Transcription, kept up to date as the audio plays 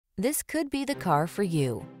This could be the car for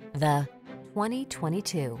you. The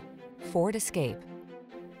 2022 Ford Escape.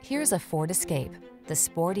 Here's a Ford Escape, the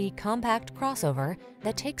sporty, compact crossover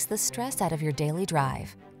that takes the stress out of your daily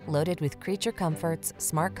drive. Loaded with creature comforts,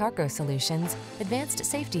 smart cargo solutions, advanced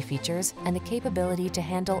safety features, and the capability to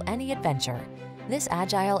handle any adventure, this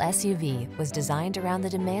agile SUV was designed around the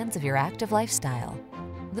demands of your active lifestyle.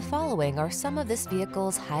 The following are some of this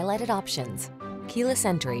vehicle's highlighted options: keyless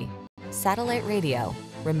entry, satellite radio,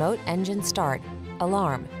 remote engine start,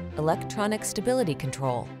 alarm, electronic stability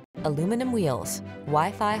control, aluminum wheels,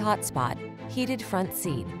 Wi-Fi hotspot, heated front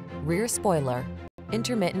seat, rear spoiler,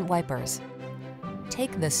 intermittent wipers.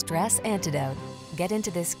 Take the stress antidote. Get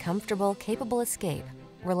into this comfortable, capable Escape.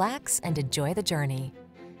 Relax and enjoy the journey.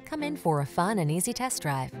 Come in for a fun and easy test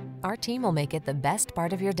drive. Our team will make it the best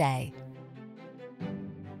part of your day.